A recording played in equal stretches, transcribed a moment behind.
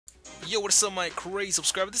Yo, what's up, my crazy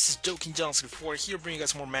subscriber? This is Joking Johnson 4 here, bringing you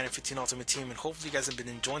guys more Madden 15 Ultimate Team, and hopefully you guys have been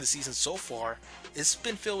enjoying the season so far. It's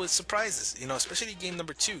been filled with surprises, especially game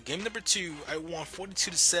number 2. Game number 2, I won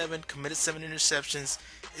 42-7, committed 7 interceptions.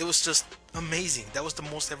 It was just amazing. That was the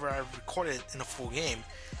most ever I've recorded in a full game.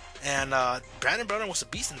 And Brandon Browner was a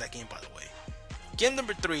beast in that game, by the way. Game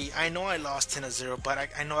number 3, I know I lost 10-0, but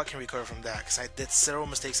I know I can recover from that because I did several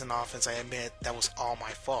mistakes in offense. I admit that was all my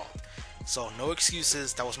fault. So no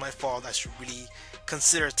excuses, that was my fault. I should really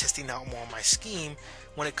consider testing out more of my scheme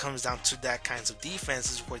when it comes down to that kinds of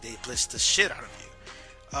defenses where they blitz the shit out of you.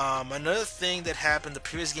 Another thing that happened, the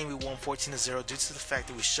previous game we won 14-0 due to the fact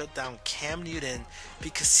that we shut down Cam Newton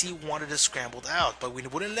because he wanted to scramble out, but we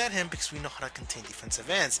wouldn't let him because we know how to contain defensive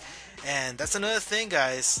ends. And that's another thing,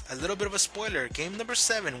 guys, a little bit of a spoiler. Game number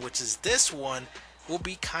 7, which is this one, will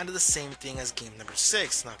be kind of the same thing as game number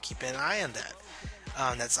 6. Now keep an eye on that.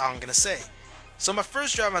 That's all I'm going to say. So my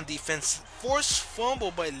first drive on defense, forced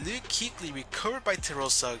fumble by Luke Kuechly, recovered by Terrell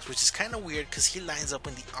Suggs, which is kind of weird because he lines up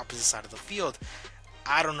on the opposite side of the field.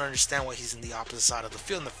 I don't understand why he's in the opposite side of the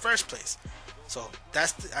field in the first place. So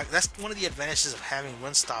that's one of the advantages of having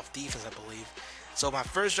run-stop defense, I believe. So my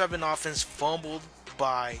first drive in offense, fumbled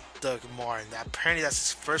by Doug Martin. Apparently that's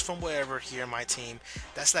his first fumble ever here in my team.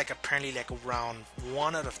 That's apparently around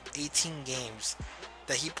 1 out of 18 games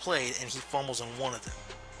that he played, and he fumbles on one of them.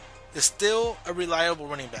 It's still a reliable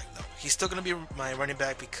running back though. He's still going to be my running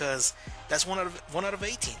back because that's 1 out of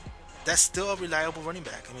 18. That's still a reliable running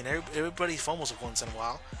back. I mean, everybody fumbles once in a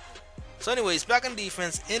while. So anyways, back on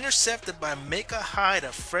defense, intercepted by Micah Hyde,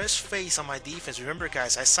 a fresh face on my defense. Remember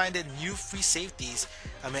guys, I signed in new free safeties.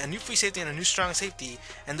 A new free safety and a new strong safety,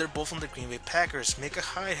 and they're both from the Green Bay Packers. Micah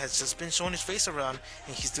Hyde has just been showing his face around,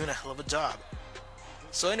 and he's doing a hell of a job.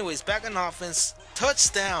 So anyways, back on offense,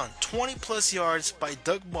 touchdown, 20 plus yards by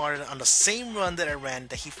Doug Martin on the same run that I ran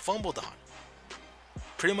that he fumbled on.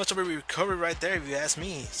 Pretty much a recovery right there if you ask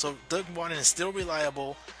me. So Doug Martin is still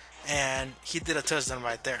reliable, and he did a touchdown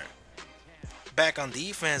right there. Back on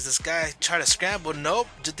defense, this guy tried to scramble. Nope,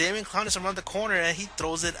 Jadeveon Clowney is around the corner and he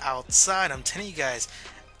throws it outside. I'm telling you guys,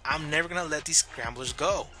 I'm never going to let these scramblers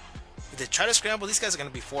go. If they try to scramble, these guys are going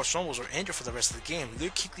to be forced fumbles or injured for the rest of the game.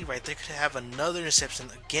 Luke Kuechly right there could have another interception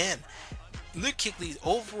again. Luke Kuechly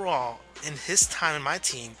overall in his time in my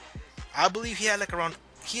team, I believe he has around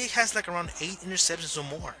 8 interceptions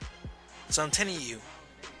or more. So I'm telling you,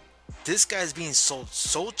 this guy is being sold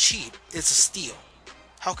so cheap, it's a steal.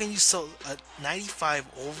 How can you sell a 95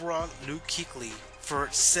 overall Luke Kuechly for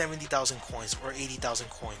 70,000 coins or 80,000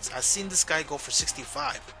 coins? I've seen this guy go for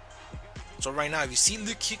 65. So right now, if you see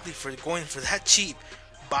Luke Kuechly for going for that cheap,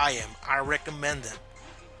 buy him. I recommend him.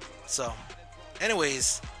 So,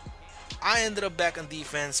 anyways, I ended up back on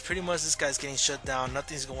defense. Pretty much this guy's getting shut down.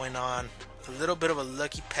 Nothing's going on. A little bit of a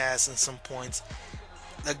lucky pass in some points.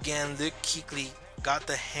 Again, Luke Kuechly got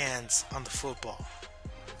the hands on the football.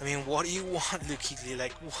 I mean, what do you want, Luke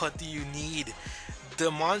Kuechly? What do you need?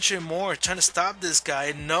 Demontre Moore trying to stop this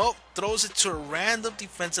guy. Nope, throws it to a random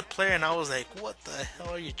defensive player, and I was like, what the hell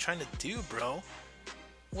are you trying to do, bro?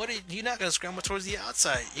 You're not going to scramble towards the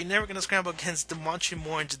outside. You're never going to scramble against Demontre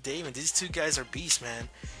Moore and Jadeveon. These two guys are beasts, man.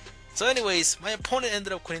 So anyways, my opponent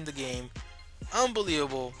ended up quitting the game.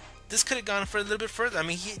 Unbelievable. This could have gone for a little bit further. I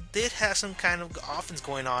mean, he did have some kind of offense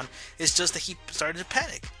going on. It's just that he started to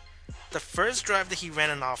panic. The first drive that he ran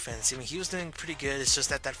on offense, I mean, he was doing pretty good. It's just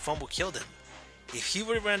that fumble killed him. If he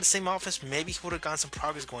would have ran the same offense, maybe he would have gotten some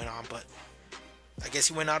progress going on, but I guess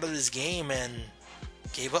he went out of this game and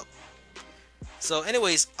gave up. So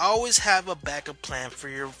anyways, always have a backup plan for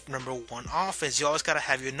your number 1 offense. You always got to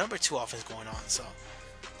have your number 2 offense going on. So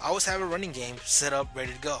always have a running game set up,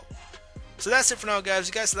 ready to go. So that's it for now, guys.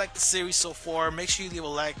 If you guys like the series so far, make sure you leave a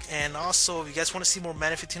like. And also, if you guys want to see more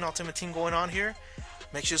Madden 15 Ultimate Team going on here,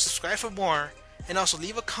 make sure you subscribe for more. And also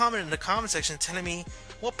leave a comment in the comment section telling me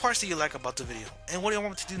what parts do you like about the video and what do you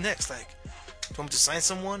want me to do next. Do you want me to sign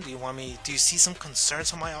someone? Do you see some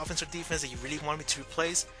concerns on my offense or defense that you really want me to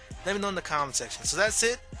replace? Let me know in the comment section. So that's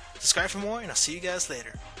it. Subscribe for more, and I'll see you guys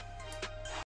later.